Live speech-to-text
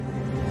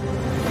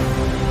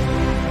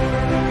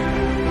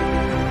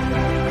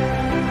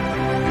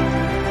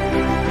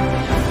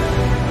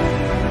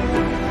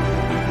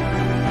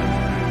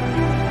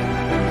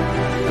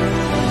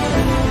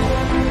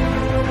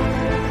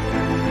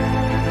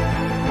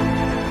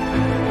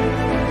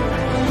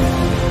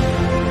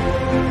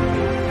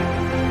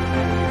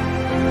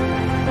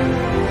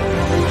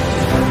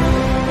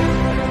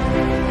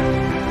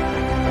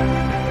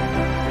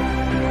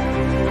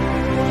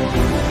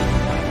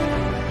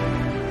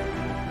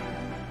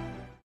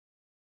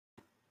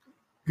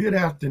Good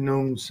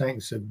afternoon,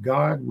 saints of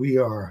God. We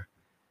are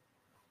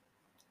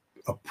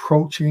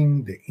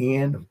approaching the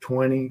end of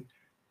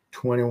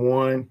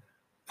 2021.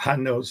 I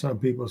know some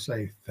people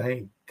say,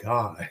 thank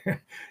God.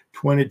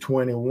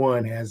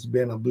 2021 has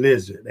been a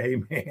blizzard.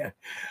 Amen.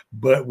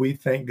 But we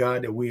thank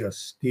God that we are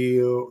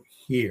still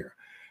here.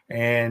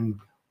 And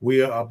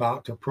we are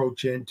about to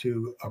approach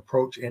into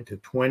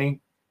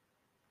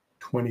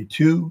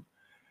 2022.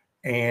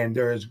 And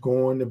there's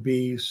going to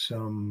be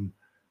some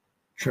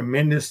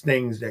tremendous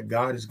things that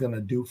God is going to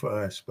do for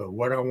us. But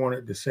what I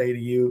wanted to say to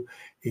you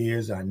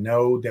is I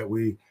know that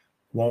we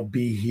won't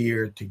be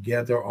here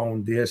together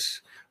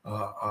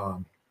uh,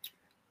 um,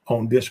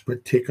 on this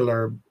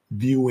particular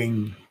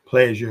viewing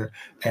pleasure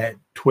at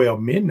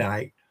 12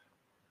 midnight.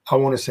 I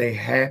want to say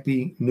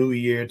Happy New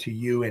Year to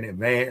you in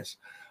advance.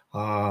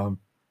 Um,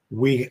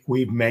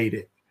 we've made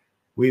it.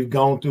 We've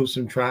gone through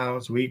some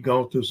trials. We've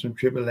gone through some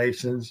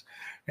tribulations,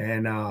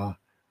 and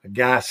a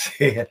guy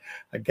said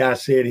a guy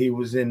said he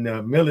was in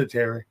the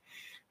military.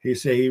 He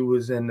said he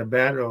was in the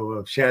Battle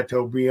of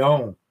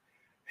Chateaubriand.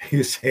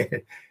 He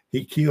said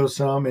he killed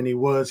some and he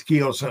was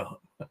killed some.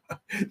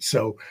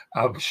 So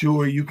I'm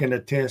sure you can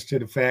attest to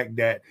the fact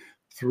that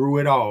through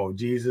it all,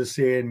 Jesus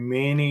said,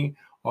 "Many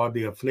are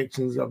the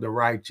afflictions of the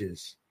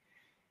righteous,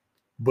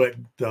 but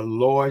the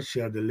Lord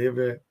shall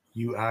deliver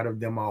you out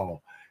of them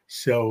all."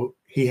 So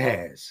he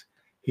has.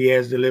 He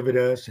has delivered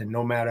us, and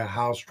no matter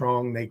how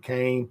strong they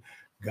came,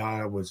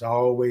 God was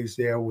always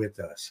there with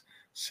us.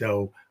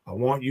 So I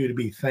want you to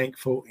be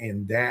thankful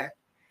in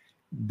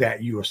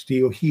that you are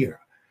still here.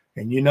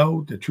 And you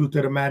know, the truth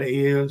of the matter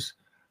is,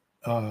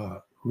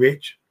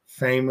 rich,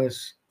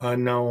 famous,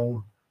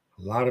 unknown,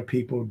 a lot of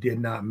people did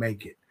not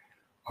make it.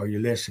 Are you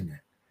listening?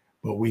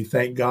 But we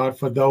thank God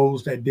for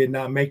those that did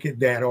not make it,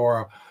 that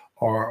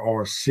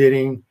are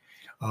sitting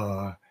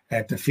uh,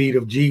 at the feet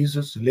of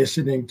Jesus,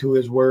 listening to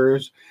his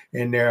words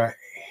in their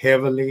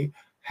heavenly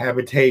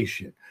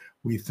habitation.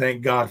 We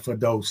thank God for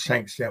those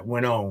saints that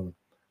went on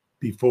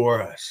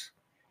before us.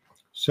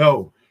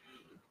 So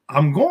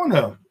I'm going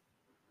to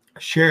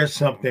share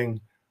something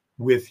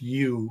with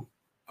you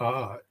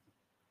uh,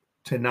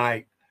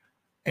 tonight,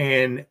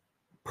 and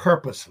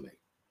purposely,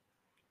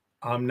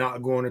 I'm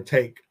not going to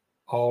take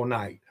all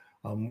night.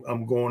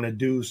 I'm going to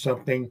do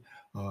something,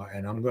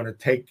 and I'm going to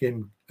take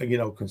in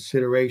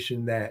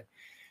consideration that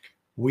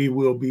we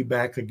will be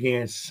back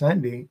again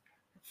Sunday.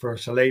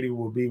 First Lady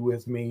will be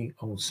with me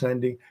on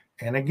Sunday,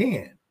 and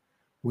again,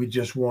 we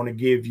just want to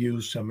give you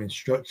some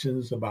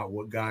instructions about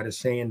what God is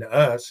saying to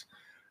us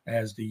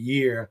as the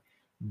year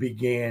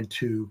began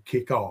to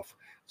kick off.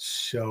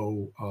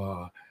 So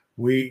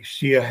we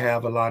still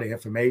have a lot of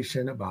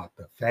information about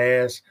the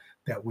fast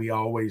that we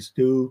always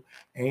do,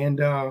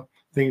 and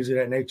things of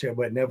that nature.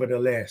 But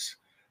nevertheless,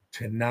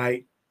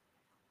 tonight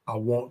I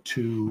want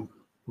to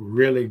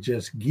really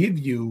just give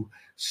you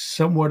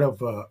somewhat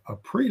of a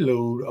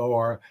prelude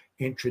or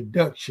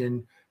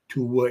introduction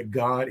to what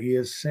God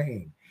is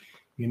saying.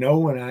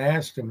 When I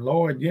asked him,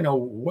 Lord,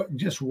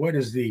 what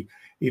is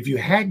if you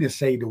had to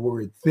say the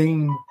word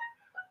thing,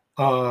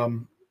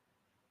 um,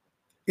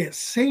 it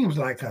seems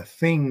like a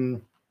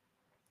thing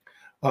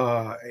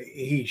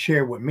he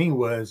shared with me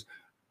was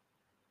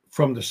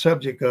from the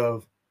subject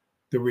of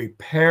the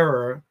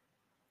repairer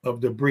of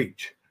the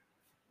breach.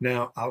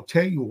 Now, I'll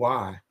tell you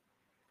why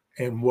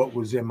and what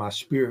was in my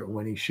spirit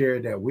when he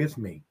shared that with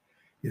me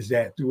is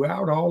that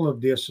throughout all of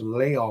this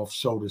layoff,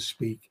 so to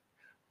speak,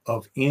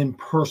 of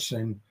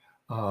in-person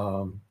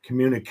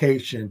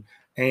communication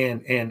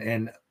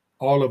and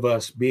all of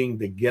us being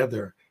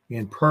together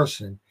in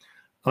person,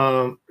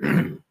 um,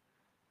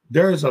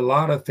 there's a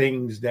lot of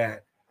things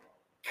that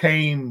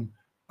came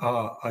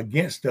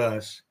against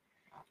us,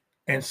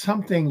 and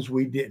some things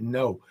we didn't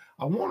know.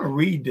 I want to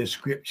read the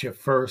scripture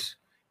first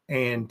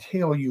and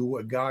tell you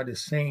what God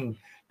is saying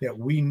that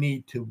we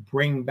need to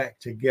bring back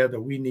together.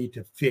 We need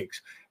to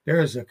fix. There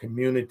is a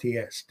community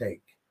at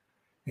stake.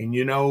 And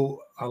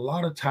a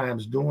lot of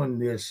times during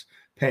this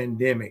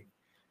pandemic,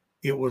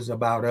 it was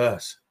about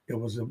us.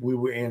 We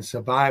were in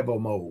survival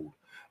mode,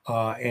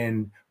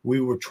 and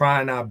we were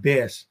trying our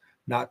best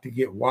not to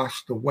get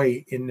washed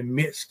away in the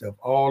midst of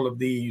all of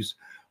these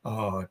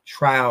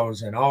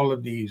trials and all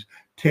of these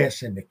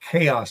tests and the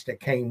chaos that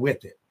came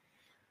with it.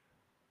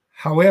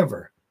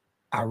 However,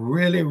 I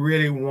really,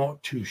 really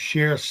want to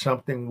share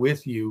something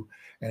with you,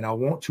 and I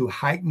want to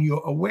heighten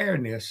your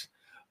awareness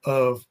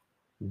of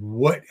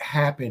what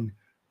happened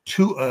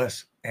to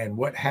us and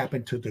what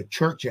happened to the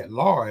church at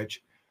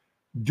large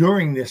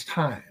during this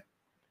time.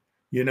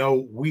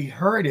 We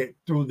heard it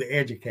through the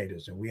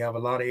educators, and we have a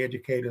lot of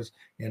educators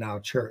in our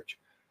church.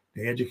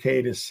 The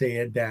educators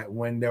said that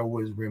when there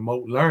was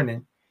remote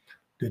learning,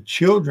 the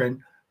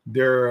children,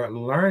 their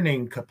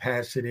learning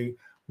capacity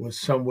was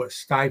somewhat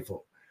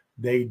stifled.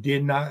 They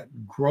did not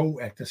grow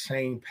at the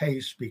same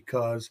pace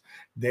because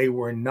they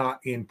were not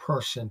in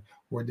person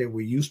where they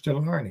were used to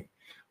learning.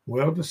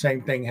 Well, the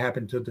same thing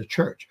happened to the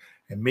church.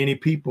 And many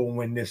people,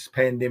 when this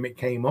pandemic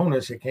came on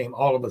us, it came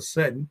all of a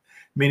sudden.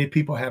 Many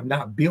people have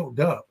not built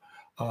up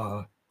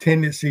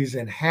tendencies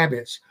and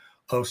habits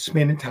of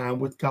spending time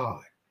with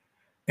God.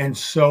 And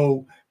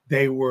so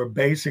they were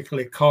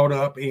basically caught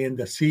up in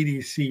the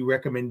CDC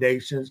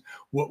recommendations,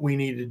 what we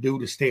need to do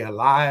to stay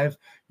alive,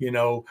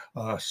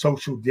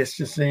 social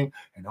distancing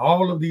and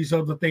all of these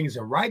other things.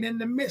 And right in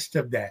the midst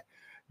of that,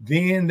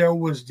 then there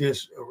was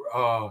this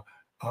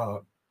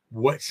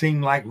what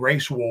seemed like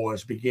race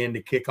wars began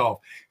to kick off.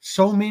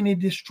 So many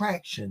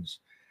distractions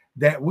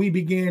that we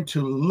began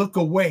to look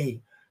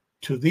away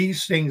to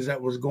these things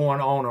that was going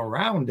on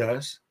around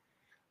us,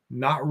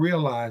 not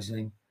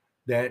realizing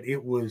that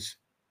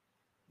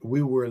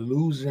we were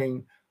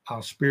losing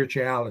our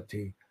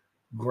spirituality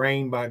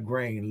grain by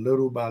grain,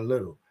 little by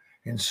little.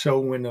 And so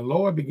when the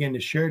Lord began to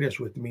share this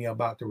with me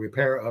about the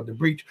repair of the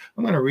breach,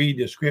 I'm going to read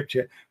the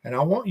scripture, and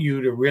I want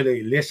you to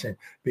really listen,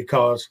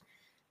 because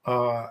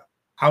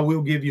I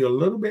will give you a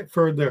little bit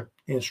further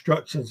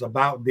instructions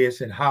about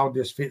this and how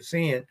this fits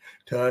in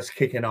to us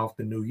kicking off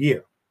the new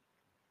year.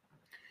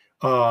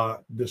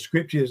 The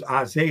scripture is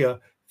Isaiah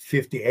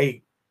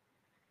 58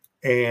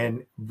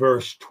 and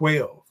verse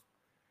 12.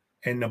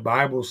 And the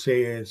Bible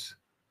says,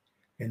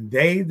 "And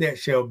they that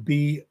shall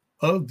be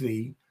of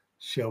thee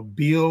shall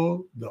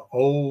build the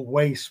old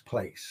waste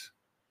place.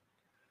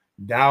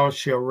 Thou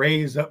shalt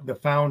raise up the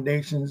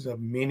foundations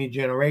of many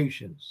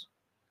generations,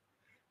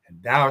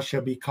 and thou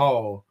shalt be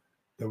called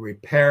the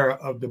repairer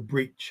of the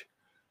breach,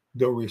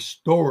 the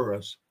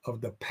restorers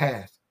of the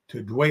path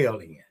to dwell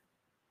in."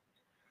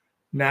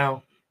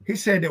 Now, he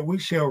said that we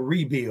shall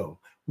rebuild.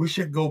 We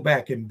should go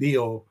back and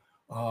build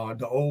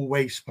the old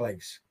waste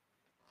place.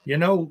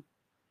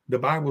 The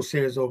Bible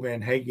says over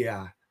in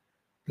Haggai,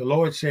 the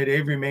Lord said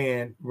every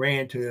man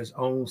ran to his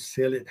own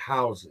sealed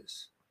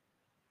houses.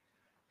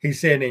 He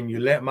said, "And you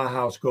let my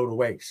house go to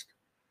waste."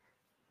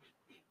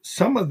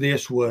 Some of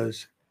this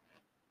was,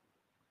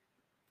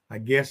 I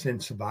guess, in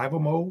survival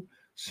mode.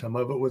 Some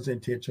of it was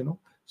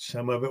intentional.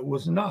 Some of it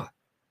was not.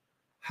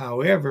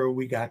 However,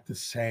 we got the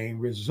same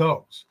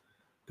results.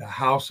 The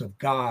house of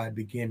God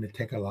began to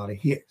take a lot of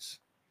hits.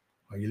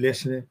 Are you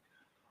listening?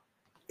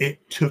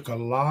 It took a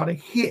lot of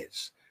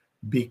hits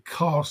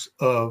because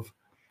of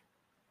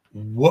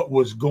what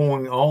was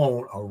going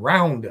on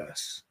around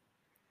us.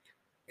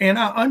 And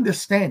I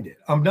understand it.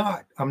 I'm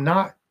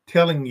not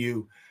telling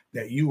you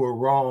that you were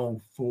wrong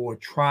for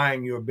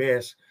trying your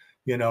best.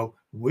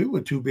 We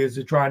were too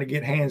busy trying to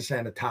get hand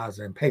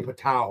sanitizer and paper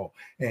towel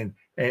and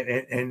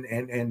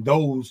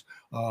those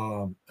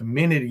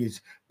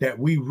amenities that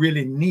we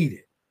really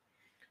needed.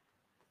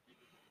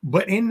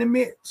 But in the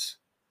midst,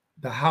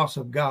 the house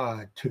of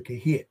God took a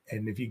hit.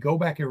 And if you go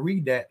back and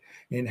read that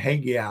in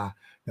Haggai,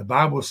 the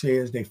Bible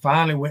says they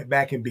finally went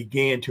back and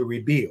began to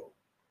rebuild.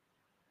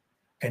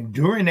 And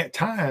during that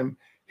time,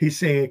 he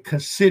said,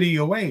 "Consider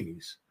your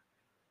ways.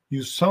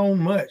 You sow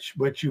much,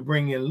 but you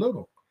bring in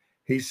little."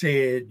 He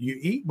said, "You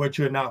eat, but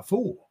you're not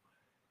full."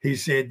 He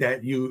said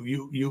that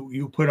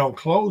you put on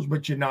clothes,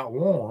 but you're not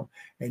warm,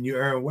 and you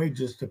earn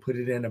wages to put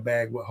it in a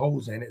bag with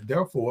holes in it.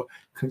 Therefore,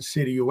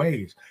 consider your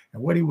ways.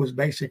 And what he was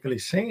basically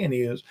saying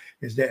is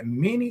that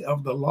many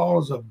of the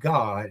laws of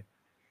God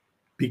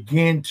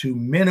begin to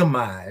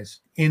minimize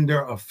in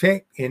their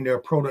effect, in their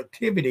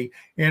productivity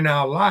in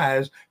our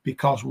lives,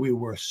 because we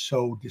were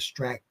so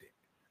distracted.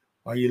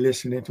 Are you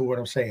listening to what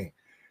I'm saying?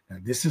 Now,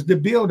 this is the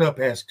buildup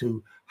as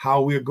to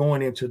how we're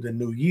going into the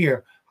new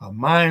year. Our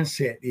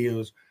mindset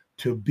is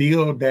to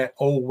build that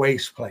old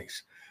waste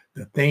place,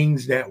 the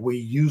things that we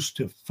used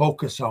to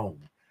focus on.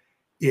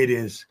 It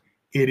is,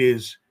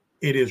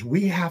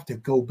 we have to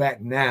go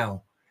back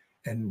now,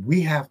 and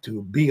we have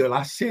to build.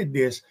 I said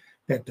this,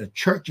 that the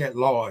church at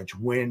large,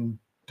 when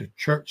the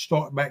church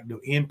start back to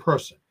in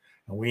person,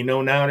 and we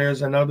know now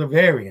there's another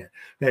variant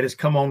that has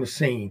come on the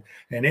scene,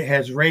 and it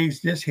has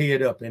raised this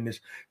head up in this,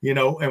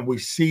 and we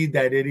see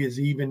that it is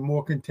even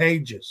more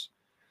contagious.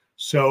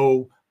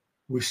 So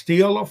we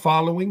still are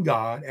following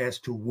God as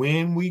to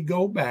when we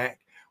go back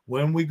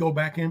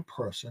in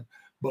person,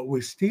 but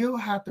we still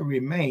have to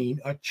remain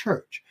a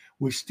church.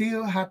 We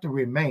still have to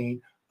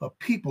remain a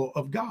people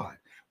of God.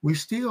 We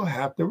still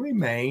have to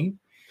remain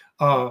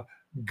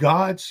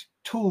God's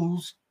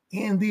tools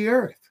in the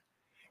earth,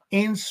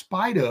 in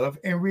spite of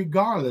and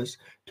regardless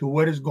to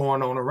what is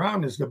going on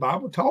around us. The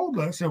Bible told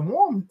us and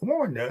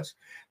warned us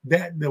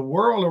that the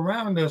world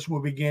around us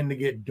will begin to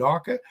get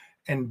darker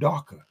and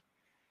darker.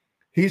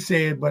 He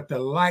said, "But the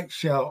light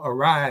shall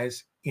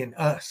arise in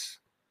us.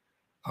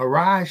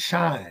 Arise,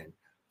 shine,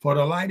 for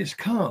the light is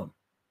come.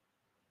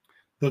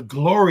 The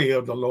glory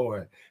of the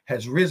Lord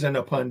has risen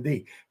upon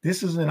thee."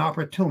 This is an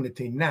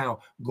opportunity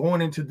now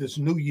going into this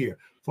new year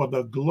for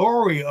the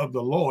glory of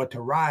the Lord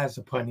to rise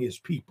upon his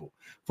people,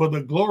 for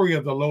the glory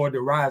of the Lord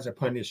to rise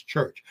upon his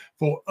church,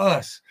 for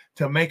us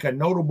to make a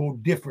notable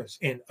difference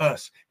in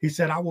us. He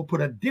said, "I will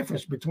put a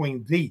difference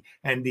between thee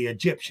and the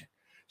Egyptian."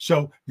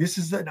 So this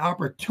is an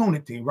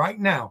opportunity right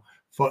now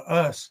for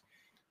us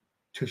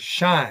to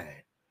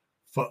shine,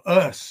 for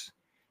us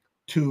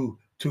to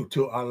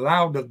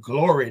allow the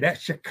glory, that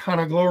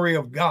Shekinah glory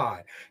of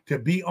God, to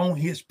be on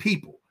his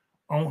people,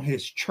 on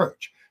his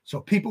church.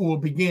 So people will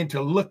begin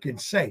to look and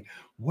say,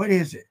 "What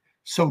is it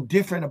so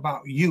different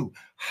about you?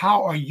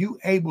 How are you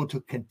able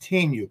to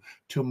continue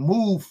to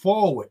move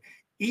forward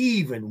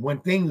even when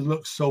things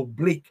look so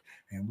bleak?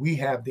 And we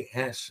have the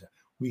answer.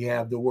 We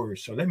have the word.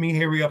 So let me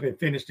hurry up and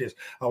finish this.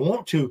 I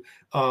want to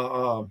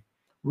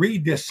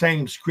read this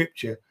same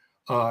scripture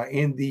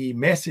in the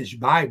Message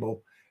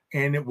Bible,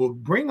 and it will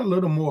bring a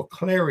little more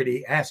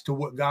clarity as to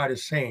what God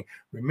is saying.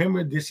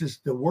 Remember, this is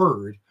the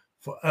word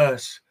for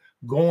us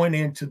going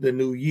into the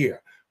new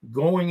year,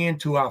 going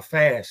into our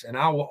fast. And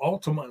I will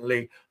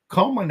ultimately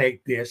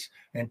culminate this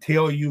and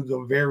tell you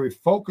the very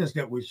focus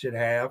that we should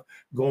have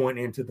going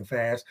into the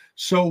fast,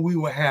 so we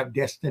will have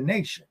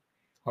destination.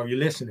 Are you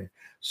listening?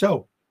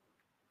 So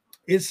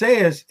it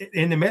says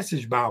in the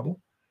Message Bible,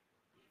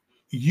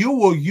 you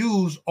will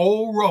use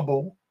old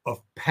rubble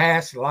of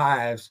past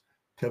lives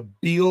to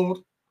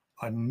build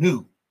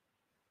anew.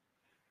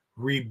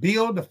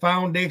 Rebuild the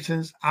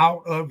foundations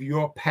out of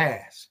your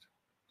past.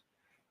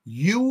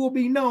 You will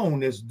be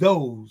known as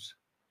those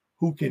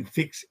who can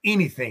fix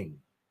anything.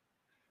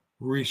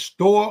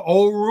 Restore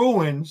old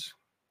ruins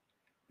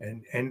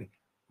and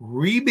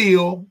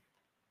rebuild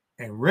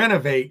and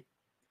renovate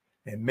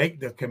and make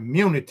the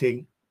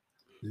community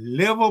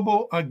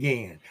livable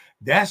again.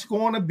 That's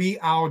going to be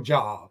our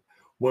job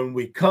when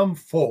we come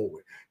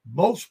forward.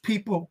 Most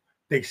people,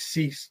 they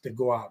cease to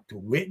go out to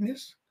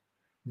witness.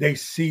 They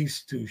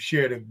cease to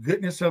share the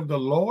goodness of the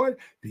Lord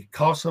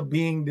because of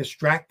being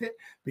distracted,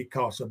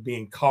 because of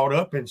being caught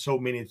up in so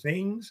many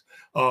things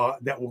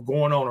that were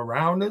going on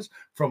around us.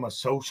 From a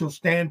social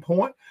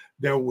standpoint,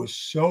 there were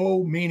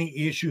so many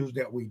issues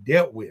that we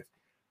dealt with.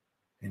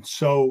 And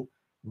so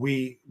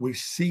we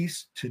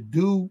ceased to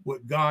do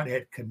what God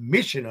had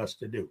commissioned us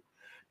to do.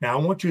 Now,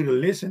 I want you to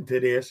listen to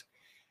this.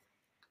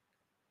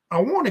 I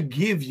want to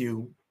give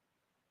you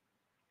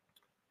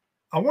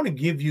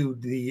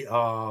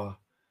the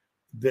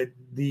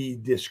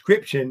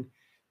description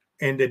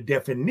and the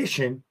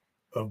definition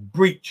of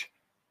breach.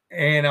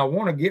 And I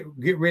want to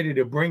get ready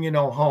to bring it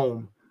on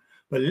home.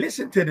 But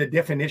listen to the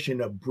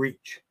definition of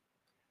breach.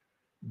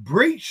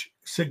 Breach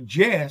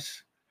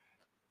suggests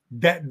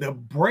that the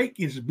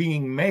break is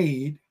being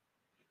made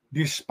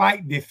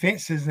despite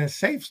defenses and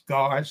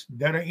safeguards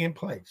that are in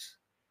place.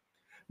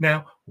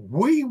 Now,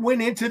 we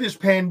went into this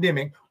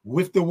pandemic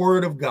with the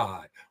word of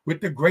God,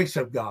 with the grace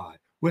of God,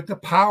 with the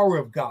power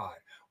of God,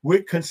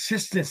 with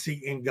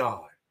consistency in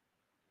God.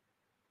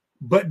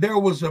 But there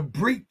was a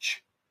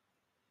breach.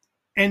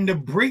 And the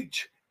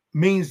breach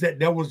means that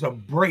there was a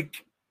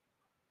break,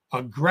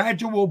 a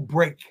gradual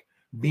break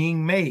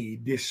being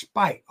made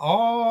despite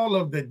all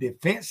of the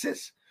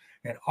defenses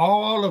and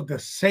all of the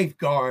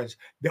safeguards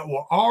that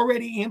were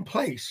already in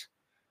place.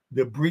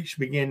 The breach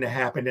began to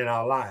happen in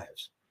our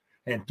lives.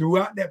 And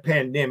throughout that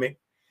pandemic,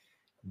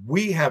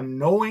 we have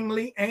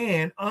knowingly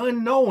and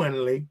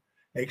unknowingly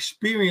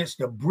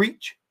experienced a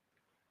breach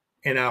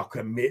in our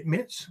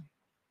commitments,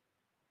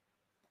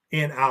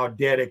 in our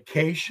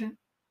dedication.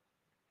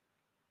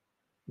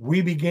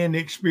 We began to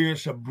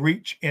experience a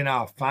breach in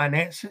our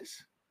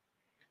finances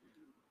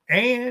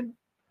and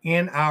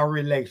in our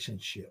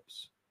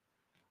relationships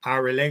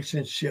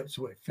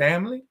with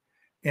family,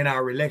 and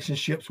our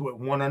relationships with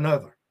one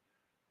another.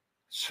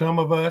 Some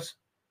of us,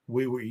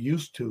 we were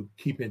used to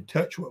keep in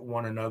touch with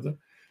one another,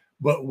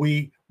 but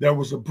there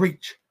was a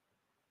breach.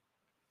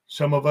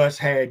 Some of us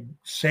had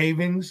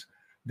savings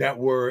that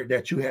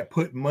you had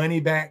put money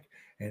back,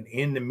 and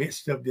in the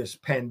midst of this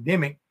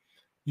pandemic,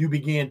 you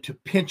began to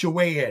pinch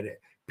away at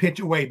it,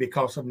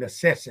 because of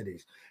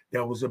necessities.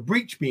 There was a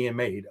breach being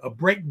made, a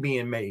break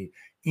being made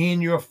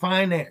in your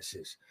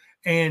finances.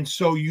 And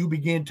so you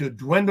begin to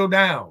dwindle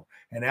down.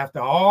 And after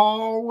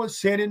all was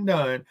said and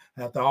done,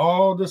 after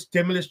all the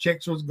stimulus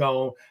checks was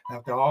gone,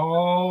 after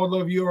all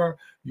of your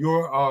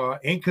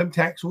income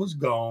tax was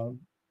gone,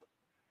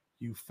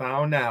 you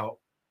found out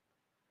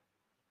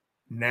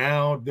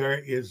now there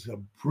is a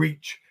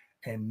breach,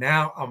 and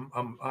now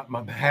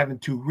I'm having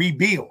to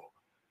rebuild.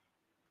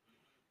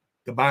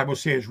 The Bible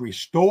says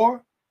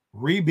restore,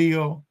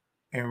 rebuild,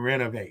 and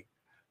renovate.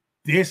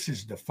 This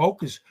is the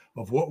focus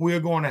of what we're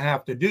going to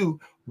have to do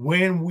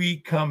when we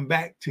come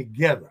back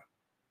together.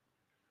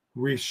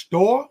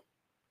 Restore,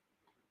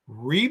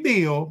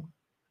 rebuild,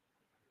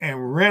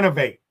 and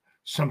renovate.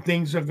 Some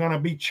things are going to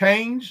be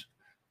changed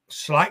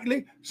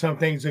slightly. Some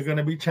things are going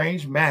to be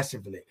changed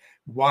massively.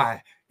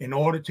 Why? In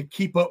order to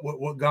keep up with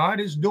what God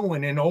is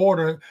doing, in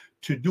order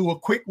to do a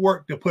quick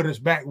work to put us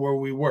back where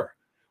we were.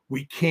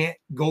 We can't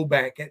go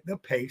back at the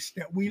pace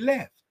that we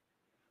left.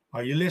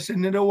 Are you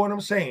listening to what I'm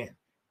saying?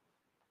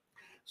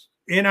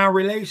 In our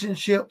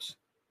relationships,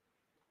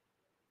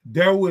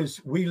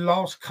 we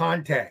lost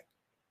contact.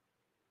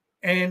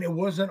 And it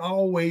wasn't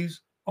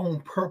always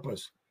on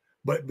purpose,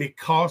 but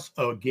because,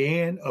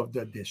 again, of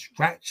the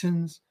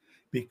distractions,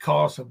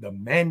 because of the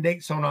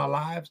mandates on our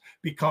lives,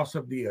 because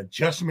of the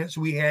adjustments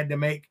we had to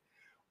make,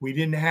 we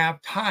didn't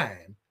have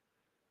time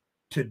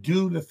to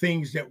do the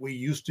things that we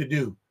used to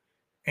do.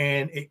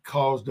 And it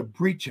caused a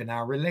breach in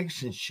our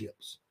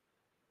relationships.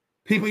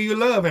 People you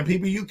love and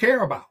people you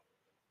care about.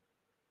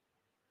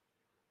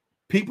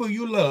 people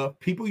you love,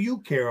 people you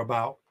care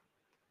about,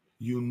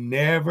 you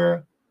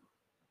never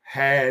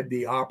had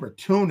the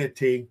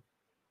opportunity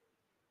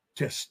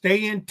to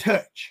stay in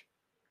touch.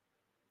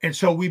 And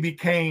so we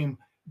don't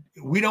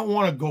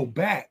want to go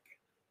back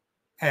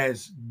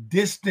as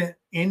distant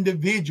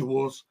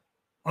individuals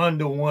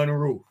under one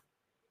roof.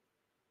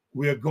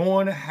 We're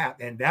going to have,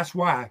 and that's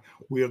why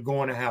we are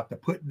going to have to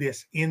put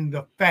this in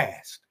the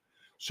fast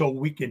so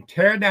we can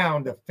tear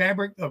down the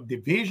fabric of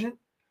division,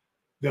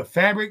 the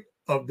fabric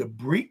of the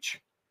breach,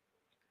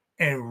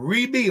 and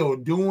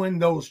rebuild during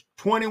those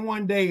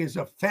 21 days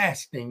of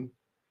fasting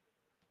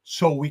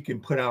so we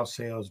can put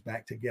ourselves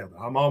back together.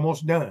 I'm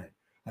almost done.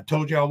 I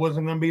told you I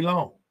wasn't going to be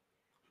long.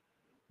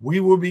 We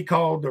will be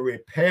called the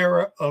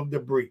repairer of the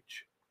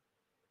breach.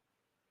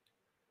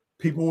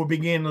 People will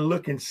begin to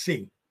look and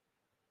see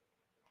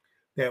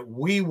that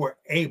we were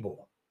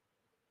able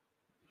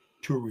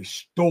to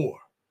restore.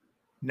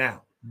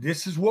 Now,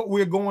 this is what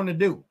we're going to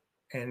do,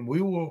 and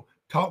we will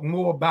talk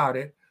more about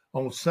it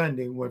on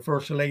Sunday when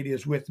First Lady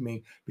is with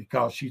me,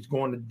 because she's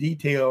going to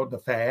detail the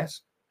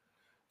fast,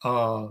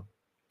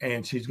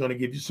 and she's going to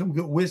give you some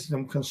good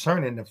wisdom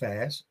concerning the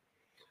fast.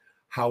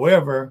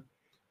 However,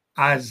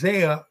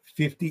 Isaiah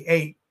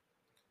 58,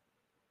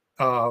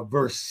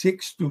 verse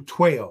 6 through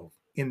 12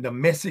 in the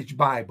Message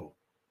Bible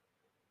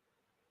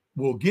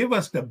will give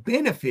us the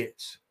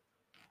benefits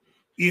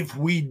if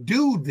we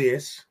do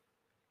this,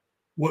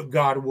 what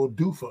God will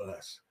do for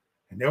us.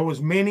 And there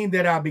was many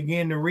that I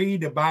began to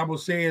read. The Bible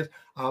says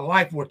our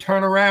life will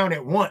turn around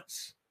at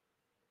once.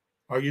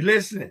 Are you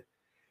listening?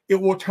 It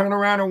will turn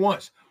around at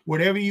once.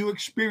 Whatever you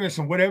experience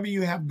and whatever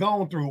you have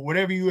gone through,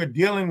 whatever you are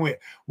dealing with,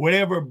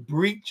 whatever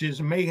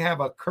breaches may have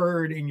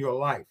occurred in your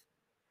life,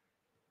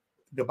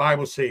 the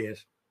Bible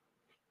says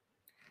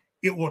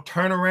it will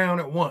turn around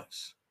at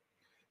once.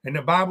 And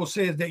the Bible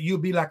says that you'll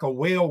be like a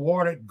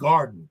well-watered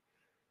garden,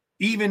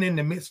 even in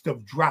the midst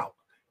of drought.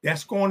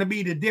 That's going to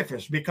be the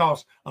difference,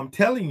 because I'm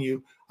telling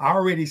you, I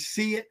already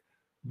see it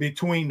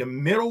between the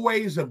middle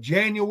ways of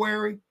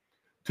January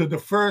to the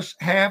first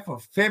half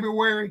of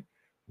February.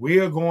 We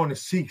are going to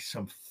see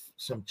some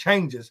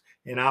changes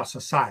in our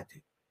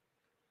society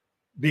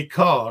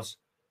because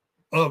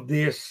of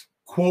this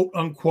quote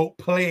unquote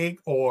plague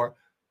or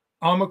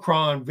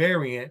Omicron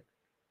variant.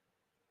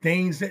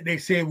 Things that they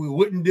said we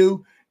wouldn't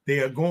do, they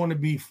are going to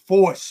be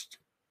forced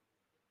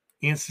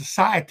in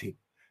society,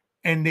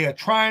 and they are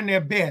trying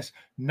their best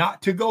not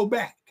to go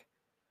back.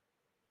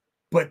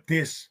 But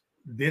this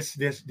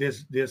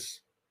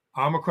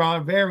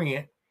Omicron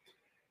variant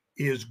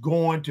is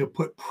going to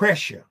put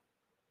pressure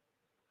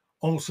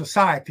on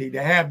society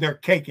to have their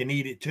cake and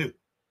eat it too.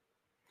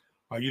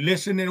 Are you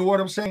listening to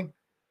what I'm saying?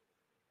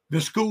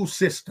 The school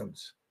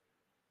systems,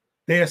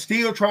 they are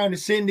still trying to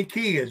send the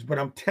kids, but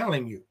I'm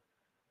telling you,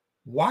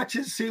 watch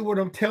and see what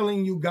I'm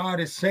telling you.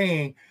 God is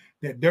saying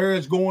that there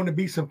is going to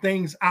be some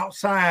things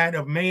outside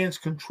of man's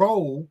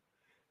control,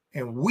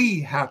 and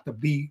we have to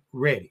be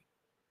ready.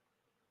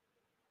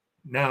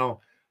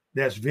 Now,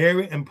 that's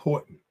very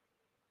important.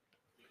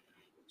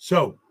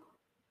 So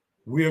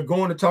we are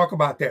going to talk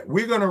about that.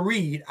 We're going to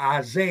read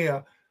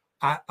Isaiah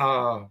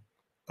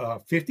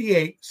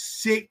 58,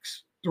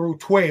 6 through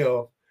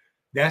 12.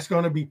 That's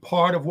going to be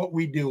part of what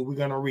we do. We're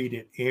going to read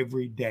it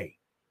every day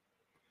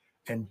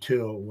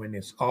until when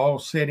it's all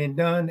said and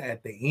done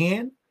at the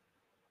end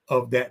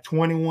of that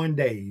 21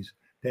 days,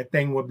 that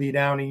thing will be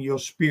down in your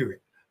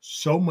spirit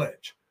so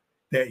much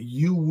that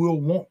you will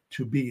want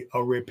to be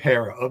a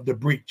repairer of the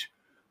breach,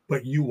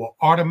 but you will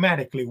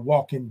automatically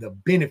walk in the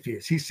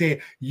benefits. He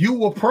said, you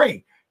will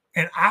pray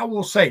and I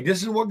will say,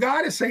 this is what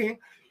God is saying.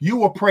 You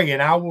will pray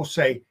and I will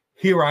say,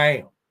 here I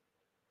am.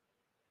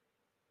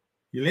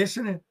 You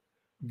listening?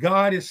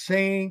 God is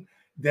saying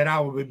that I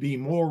will be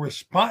more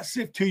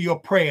responsive to your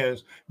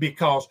prayers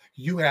because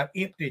you have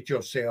emptied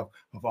yourself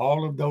of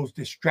all of those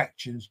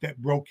distractions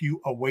that broke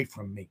you away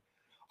from me.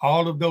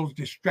 All of those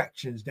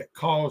distractions that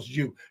caused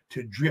you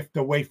to drift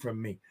away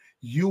from me.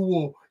 You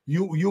will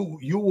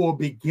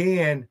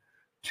begin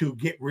to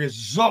get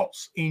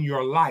results in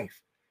your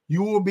life.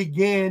 You will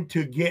begin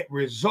to get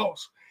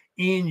results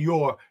in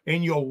your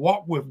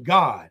walk with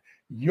God.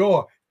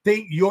 Your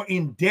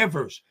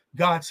endeavors.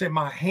 God said,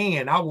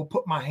 I will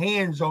put my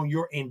hands on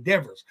your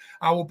endeavors.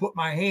 I will put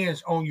my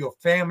hands on your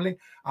family.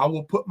 I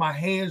will put my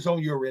hands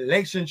on your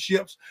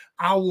relationships.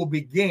 I will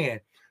begin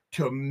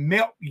to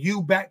melt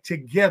you back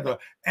together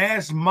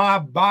as my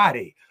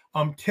body.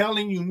 I'm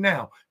telling you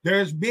now,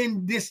 there's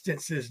been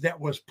distances that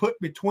was put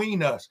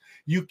between us.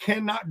 You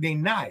cannot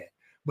deny it.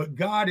 But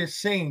God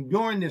is saying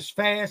during this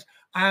fast,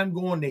 I'm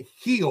going to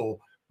heal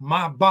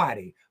my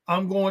body.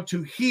 I'm going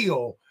to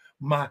heal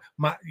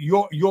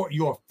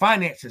your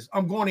finances.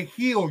 I'm going to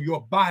heal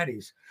your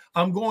bodies.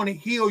 I'm going to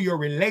heal your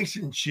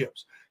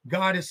relationships.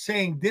 God is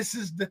saying this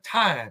is the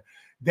time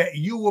that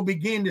you will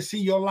begin to see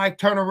your life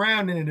turn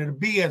around, and it'll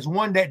be as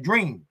one that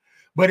dreamed.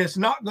 But it's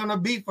not going to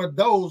be for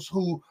those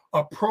who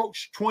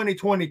approach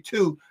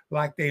 2022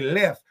 like they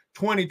left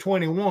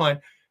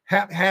 2021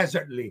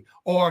 haphazardly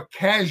or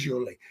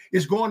casually.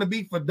 It's going to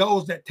be for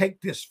those that take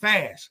this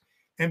fast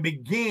and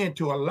begin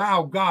to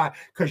allow God,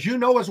 because you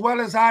know as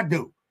well as I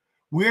do,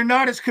 we're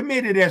not as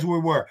committed as we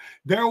were.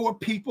 There were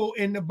people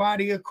in the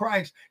body of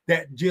Christ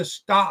that just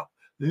stopped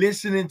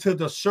listening to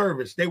the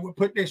service. They would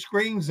put their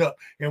screens up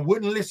and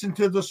wouldn't listen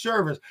to the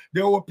service.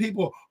 There were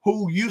people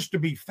who used to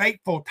be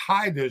faithful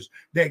tithers.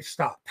 They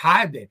stopped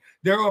tithing.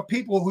 There are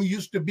people who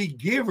used to be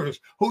givers,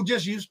 who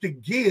just used to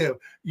give,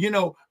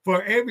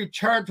 for every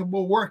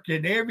charitable work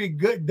and every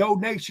good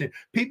donation.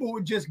 People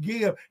would just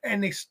give,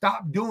 and they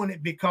stopped doing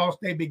it because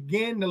they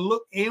began to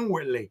look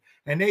inwardly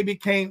and they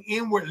became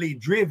inwardly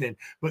driven.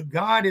 But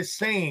God is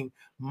saying,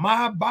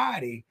 my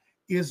body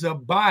is a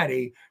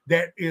body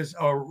that is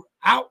a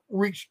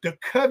outreach. The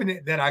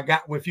covenant that I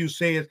got with you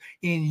says,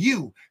 in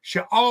you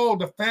shall all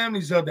the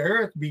families of the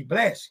earth be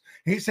blessed.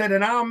 He said,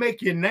 and I'll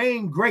make your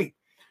name great.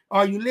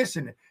 Are you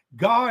listening?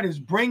 God is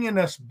bringing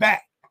us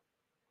back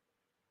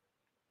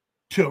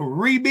to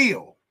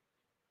rebuild,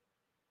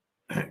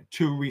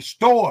 to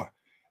restore,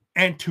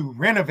 and to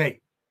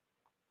renovate.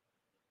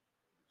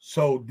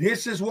 So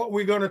this is what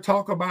we're going to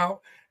talk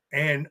about.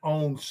 And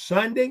on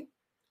Sunday,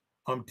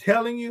 I'm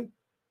telling you,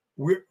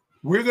 we're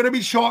going to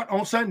be short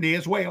on Sunday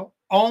as well,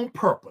 on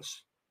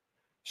purpose.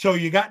 So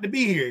you got to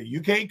be here. You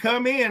can't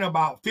come in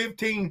about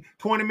 15,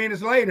 20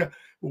 minutes later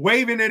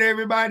waving at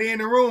everybody in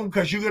the room,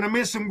 because you're going to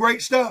miss some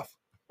great stuff.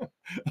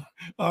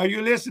 Are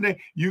you listening?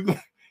 You're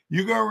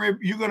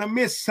going to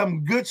miss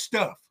some good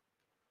stuff.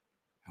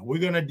 And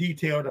we're going to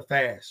detail the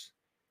fast.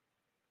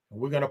 And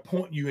we're going to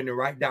point you in the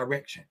right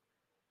direction.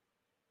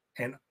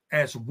 And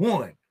as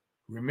one,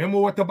 remember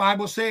what the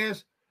Bible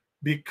says?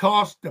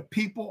 Because the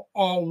people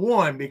are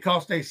one,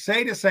 because they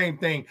say the same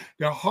thing,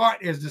 their heart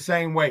is the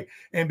same way.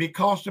 And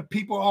because the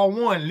people are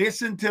one,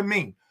 listen to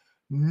me,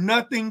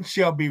 nothing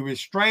shall be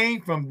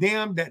restrained from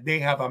them that they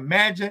have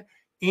imagined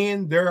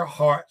in their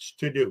hearts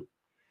to do.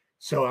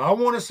 So I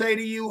want to say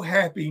to you,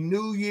 Happy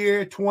New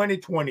Year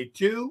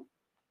 2022.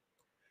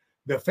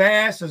 The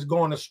fast is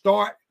going to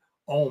start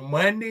on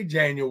Monday,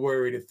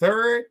 January the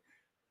 3rd,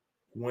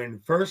 when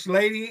First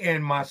Lady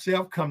and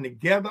myself come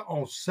together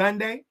on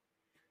Sunday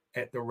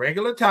at the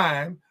regular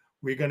time.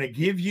 We're going to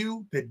give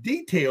you the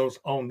details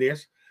on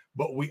this,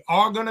 but we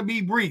are going to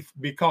be brief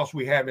because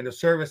we're having a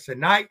service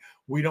tonight.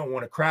 We don't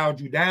want to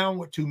crowd you down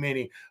with too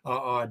many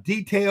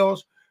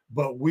details,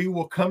 but we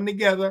will come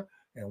together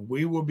and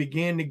we will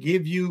begin to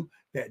give you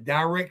that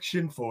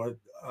direction for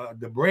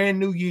the brand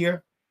new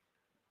year.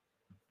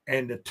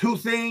 And the two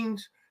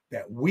things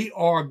that we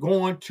are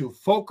going to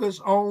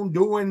focus on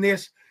doing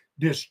this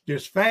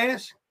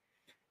fast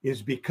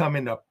is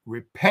becoming a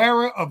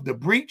repairer of the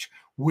breach,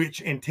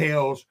 which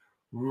entails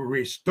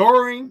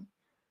restoring,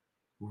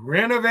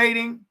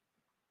 renovating,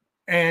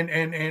 and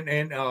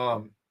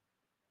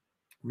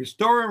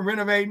restoring,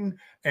 renovating,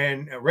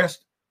 and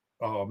rest.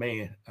 Oh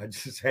man, I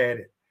just had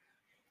it.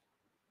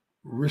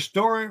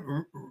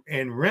 Restoring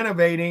and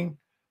renovating,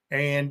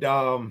 and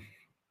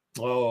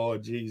oh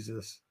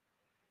Jesus,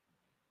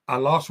 I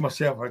lost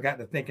myself. I got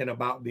to thinking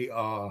about the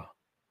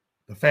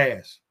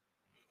fast.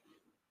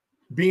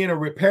 Being a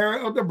repairer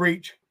of the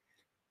breach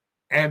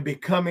and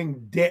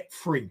becoming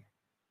debt-free.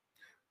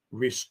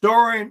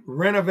 Restoring,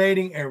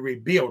 renovating, and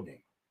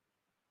rebuilding.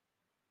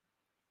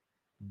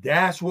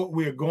 That's what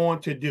we're going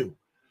to do.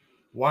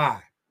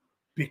 Why?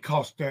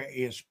 Because there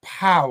is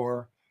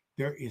power,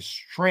 there is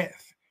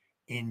strength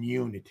in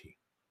unity.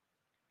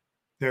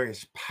 There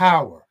is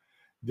power,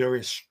 there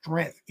is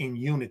strength in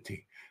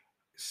unity.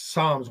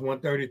 Psalms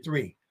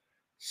 133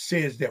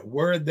 says that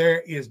where there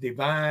is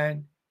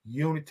divine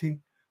unity,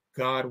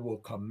 God will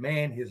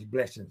command his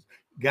blessings.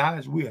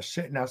 Guys, we are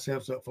setting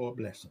ourselves up for a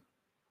blessing.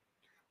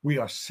 We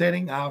are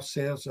setting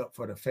ourselves up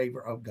for the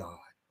favor of God.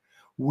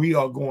 We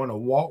are going to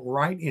walk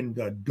right in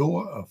the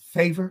door of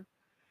favor,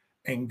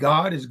 and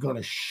God is going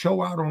to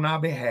show out on our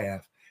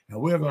behalf, and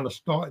we're going to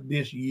start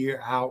this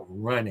year out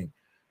running.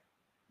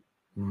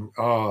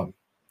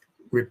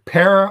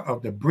 Repairer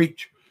of the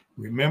breach.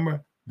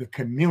 Remember the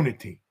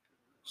community,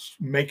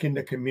 making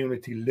the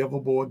community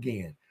livable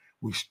again.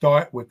 We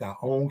start with our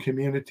own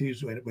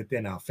communities,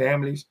 within our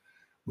families,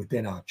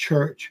 within our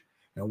church,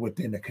 and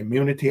within the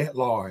community at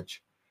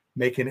large,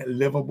 making it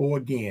livable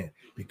again,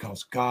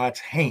 because God's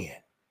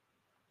hand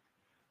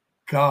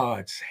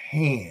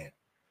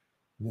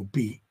will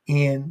be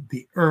in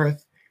the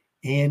earth,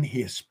 in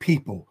his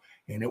people,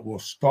 and it will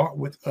start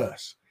with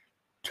us.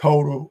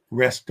 Total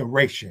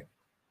restoration,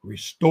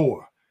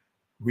 restore,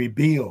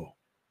 rebuild,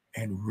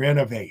 and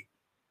renovate.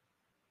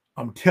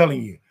 I'm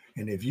telling you.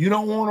 And if you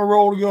don't want to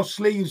roll your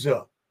sleeves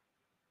up,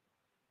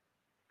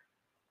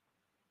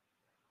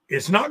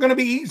 it's not going to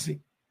be easy.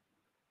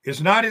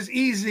 It's not as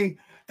easy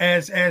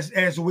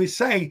as we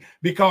say,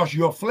 because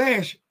your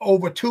flesh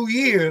over 2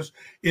 years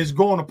is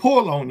going to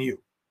pull on you.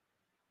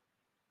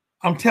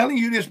 I'm telling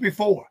you this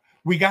before.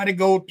 We got to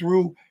go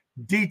through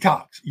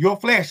detox. Your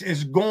flesh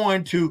is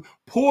going to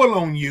pull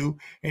on you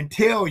and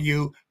tell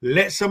you,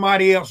 let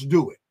somebody else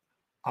do it.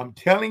 I'm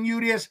telling you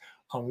this.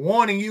 I'm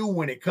warning you,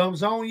 when it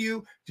comes on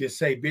you, just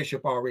say,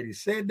 Bishop already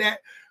said that.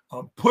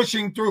 I'm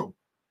pushing through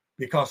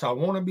because I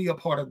want to be a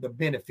part of the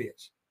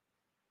benefits.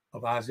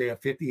 of Isaiah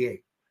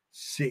 58,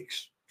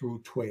 6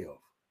 through 12.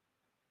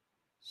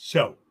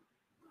 So,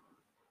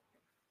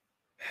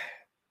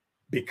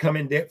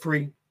 becoming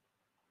debt-free,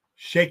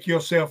 shake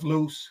yourself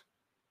loose.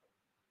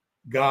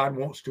 God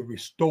wants to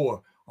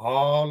restore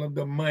all of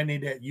the money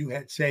that you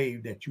had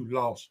saved that you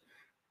lost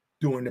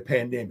during the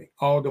pandemic,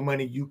 all the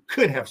money you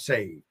could have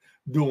saved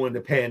during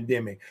the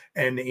pandemic,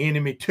 and the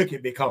enemy took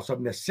it because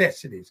of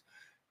necessities.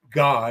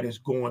 God is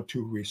going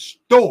to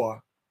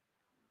restore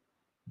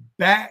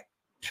back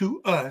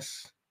to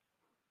us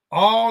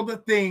all the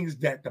things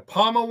that the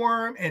palmer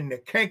worm and the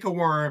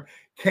cankerworm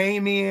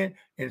came in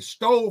and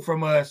stole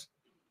from us.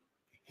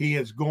 He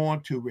is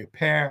going to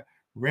repair,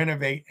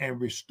 renovate,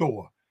 and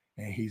restore.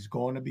 And he's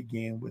going to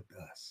begin with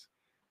us.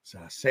 So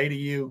I say to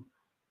you,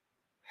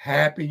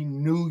 Happy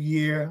New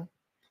Year.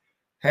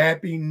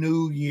 Happy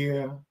New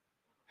Year.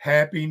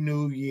 Happy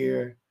New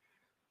Year.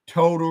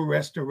 Total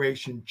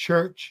Restoration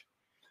Church.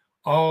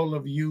 All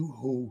of you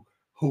who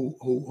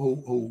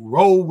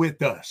roll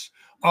with us.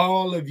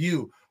 All of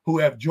you who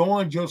have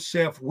joined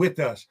yourself with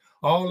us.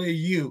 All of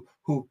you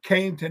who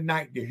came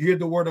tonight to hear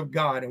the word of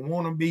God and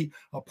want to be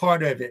a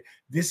part of it.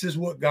 This is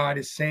what God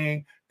is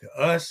saying to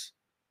us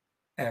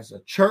as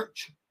a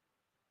church.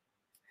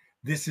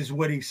 This is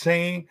what he's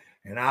saying.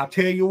 And I'll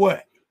tell you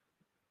what,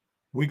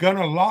 we're going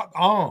to lock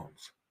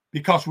arms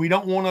because we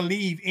don't want to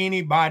leave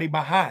anybody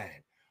behind.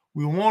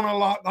 We want to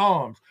lock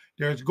arms.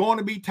 There's going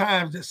to be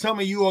times that some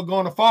of you are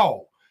going to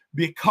fall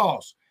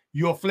because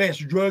your flesh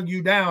drug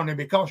you down and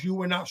because you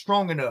were not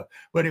strong enough.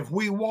 But if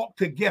we walk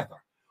together,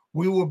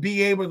 we will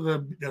be able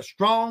to, the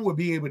strong will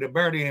be able to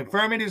bear the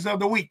infirmities of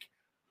the weak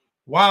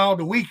while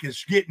the weak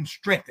is getting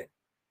strengthened.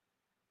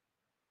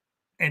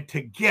 And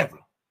together,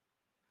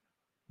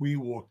 we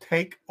will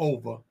take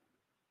over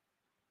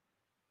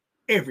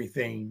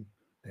everything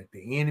that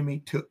the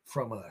enemy took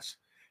from us.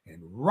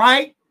 And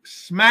right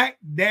smack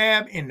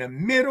dab in the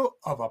middle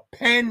of a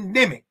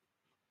pandemic,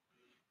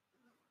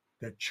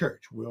 the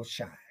church will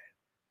shine.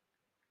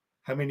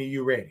 How many of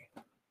you ready?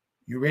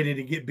 You ready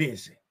to get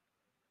busy?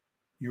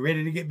 You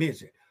ready to get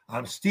busy?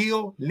 I'm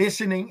still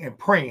listening and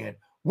praying.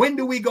 When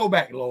do we go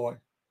back, Lord?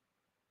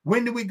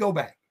 When do we go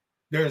back?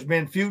 There's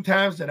been few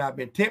times that I've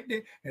been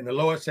tempted and the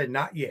Lord said,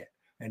 not yet.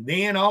 And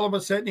then all of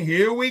a sudden,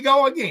 here we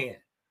go again.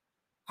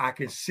 I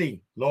can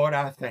see, Lord,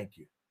 I thank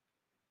you.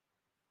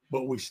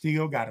 But we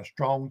still got a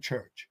strong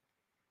church.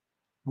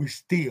 We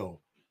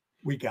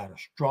got a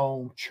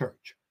strong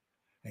church.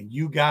 And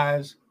you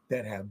guys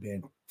that have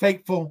been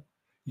faithful,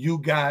 you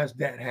guys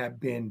that have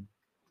been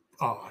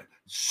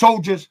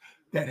soldiers,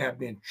 that have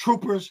been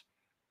troopers,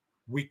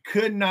 we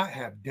could not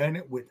have done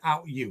it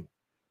without you.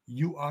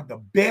 You are the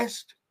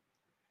best.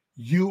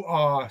 You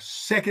are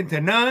second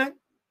to none.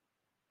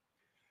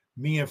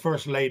 Me and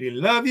First Lady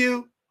love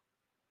you.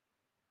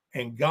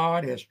 And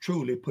God has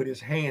truly put his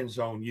hands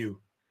on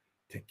you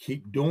to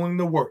keep doing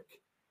the work,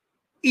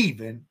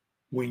 even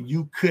when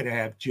you could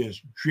have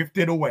just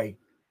drifted away,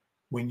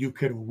 when you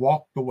could have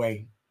walked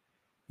away,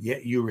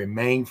 yet you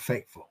remain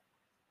faithful.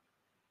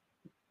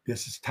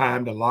 This is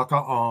time to lock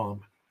our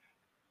arm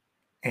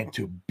and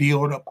to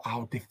build up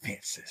our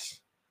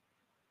defenses.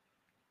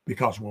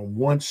 Because when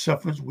one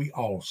suffers, we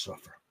all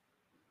suffer.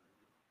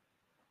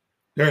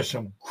 There's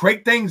some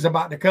great things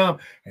about to come,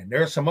 and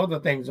there's some other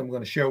things I'm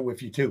going to share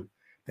with you too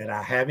that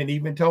I haven't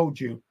even told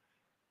you,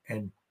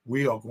 and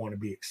we are going to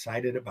be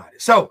excited about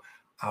it. So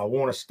I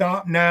want to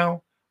stop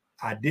now.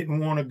 I didn't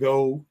want to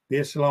go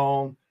this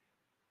long,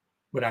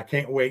 but I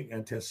can't wait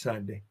until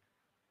Sunday.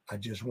 I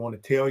just want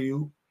to tell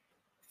you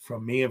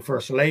from me and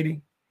First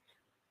Lady,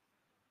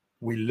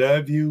 we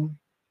love you.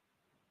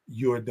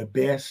 You're the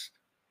best.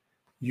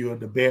 You're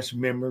the best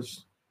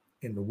members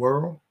in the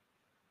world.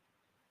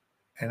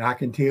 And I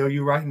can tell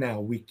you right now,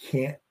 we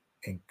can't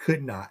and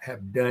could not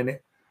have done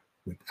it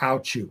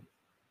without you.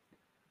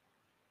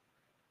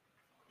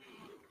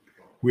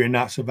 We're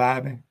not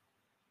surviving.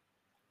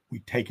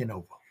 We're taking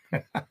over.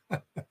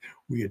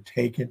 We are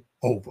taking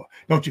over.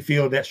 Don't you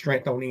feel that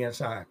strength on the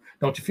inside?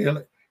 Don't you feel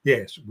it?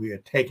 Yes, we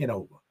are taking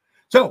over.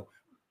 So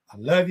I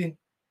love you.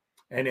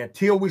 And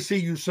until we see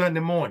you Sunday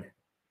morning,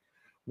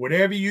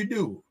 whatever you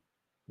do,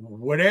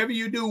 whenever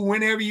you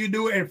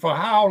do it, and for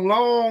how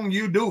long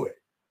you do it,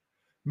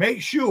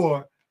 make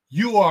sure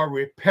you are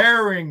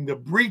repairing the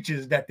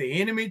breaches that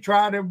the enemy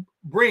tried to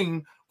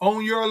bring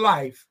on your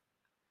life.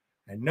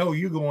 And know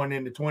you're going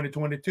into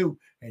 2022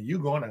 and you're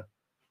going to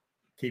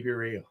keep it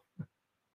real.